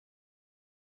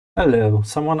Hello,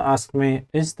 someone asked me,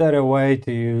 is there a way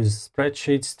to use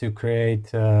spreadsheets to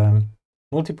create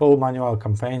multiple manual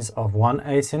campaigns of one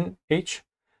ASIN each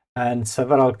and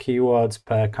several keywords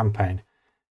per campaign?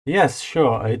 Yes,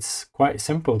 sure, it's quite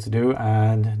simple to do,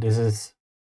 and this is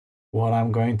what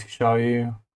I'm going to show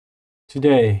you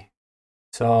today.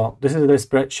 So this is the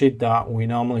spreadsheet that we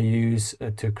normally use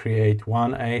to create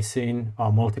one ASIN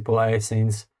or multiple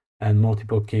ASINs and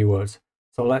multiple keywords.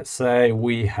 So let's say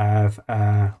we have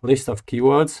a list of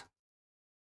keywords.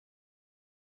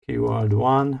 Keyword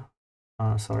 1,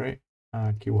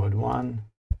 keyword 1,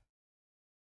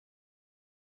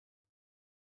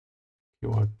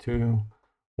 keyword 2.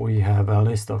 We have a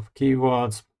list of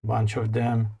keywords, bunch of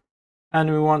them,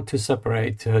 and we want to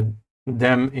separate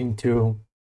them into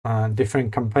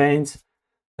different campaigns,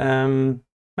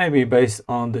 maybe based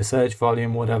on the search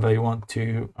volume, whatever you want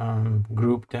to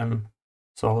group them.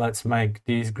 So let's make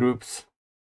these groups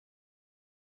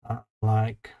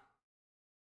like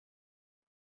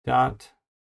that.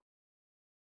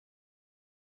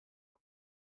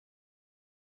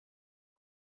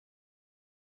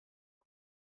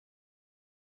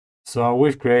 So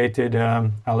we've created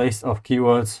a list of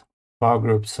keywords for our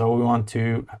groups. So we want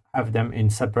to have them in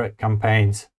separate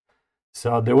campaigns.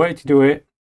 So the way to do it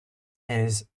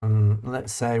is,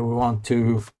 let's say we want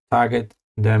to target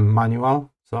them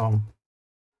manual. So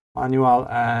manual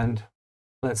and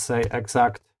let's say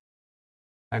exact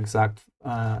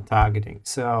targeting.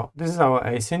 So this is our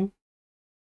ASIN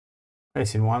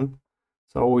 1.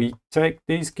 So we take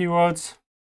these keywords,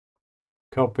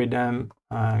 copy them,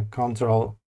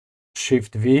 Control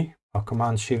Shift V or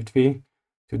Command Shift V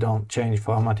to don't change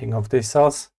formatting of these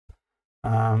cells.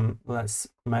 Let's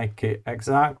make it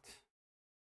exact,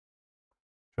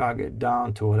 drag it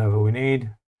down to whatever we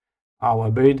need,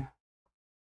 our bid.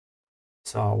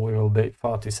 So we will bid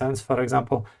 40 cents, for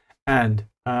example. And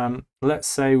let's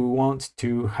say we want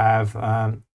to have,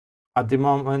 at the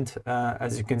moment,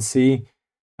 as you can see,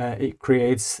 it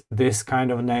creates this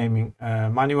kind of naming,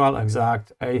 manual,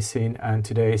 exact, ASIN, and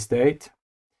today's date.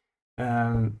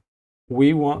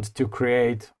 We want to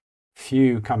create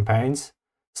few campaigns,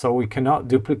 so we cannot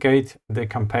duplicate the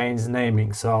campaign's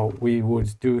naming. So we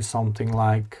would do something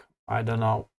like, I don't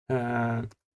know,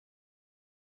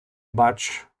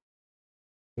 batch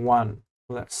 1,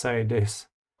 let's say this.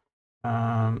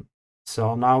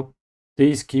 So now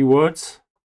these keywords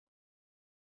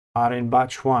are in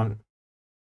batch 1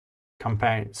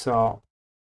 campaign. So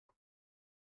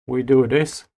we do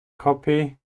this,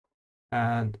 copy,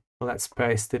 and let's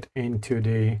paste it into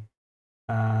the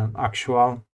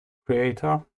actual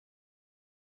creator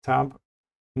tab.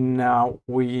 Now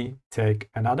we take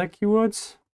another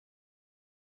keywords,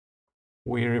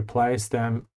 we replace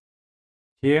them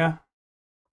here.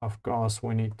 Of course,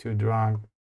 we need to drag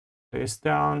this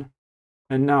down,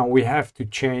 and now we have to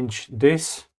change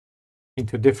this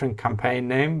into different campaign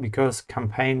name because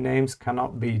campaign names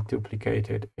cannot be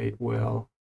duplicated. It will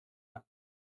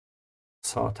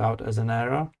sort out as an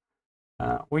error.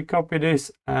 We copy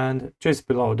this, and just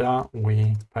below that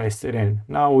we paste it in.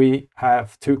 Now we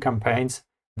have two campaigns,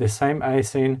 the same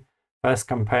ASIN, first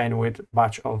campaign with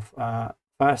batch of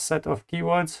first set of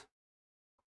keywords,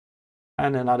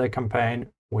 and another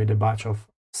campaign with a batch of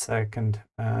second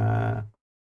batch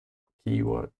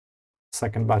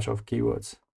of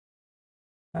keywords,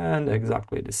 and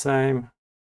exactly the same,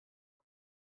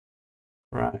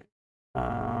 right?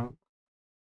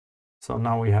 So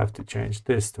now we have to change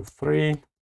this to 3,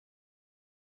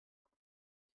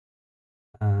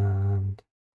 and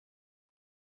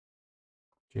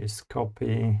just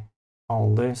copy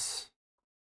all this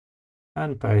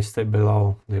and paste it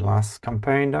below the last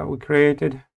campaign that we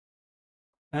created.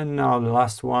 And now the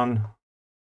last one,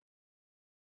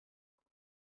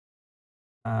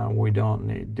 we don't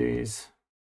need these,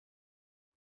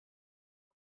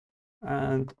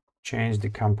 and change the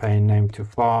campaign name to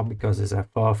 4 because it's a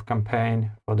 4th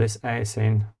campaign for this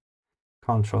ASIN.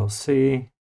 Control C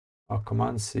or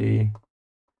Command C,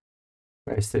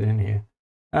 paste it in here.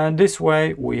 And this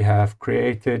way we have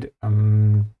created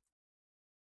 4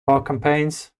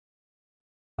 campaigns,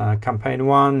 campaign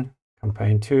 1,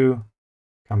 campaign 2,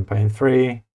 campaign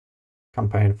 3,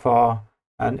 campaign 4,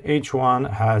 and each one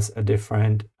has a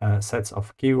different sets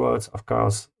of keywords. Of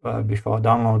course, before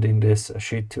downloading this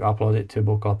sheet to upload it to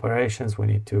Book Operations, we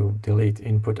need to delete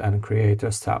Input and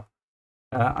Creators tab.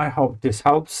 I hope this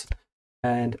helps,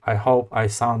 and I hope I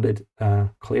sounded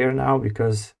clear now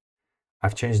because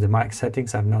I've changed the mic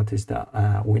settings. I've noticed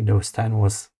that Windows 10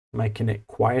 was making it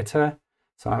quieter,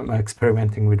 so I'm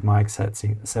experimenting with mic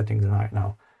settings right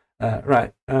now.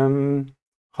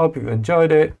 Hope you've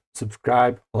enjoyed it.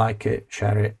 Subscribe, like it,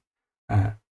 share it,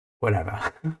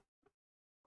 whatever.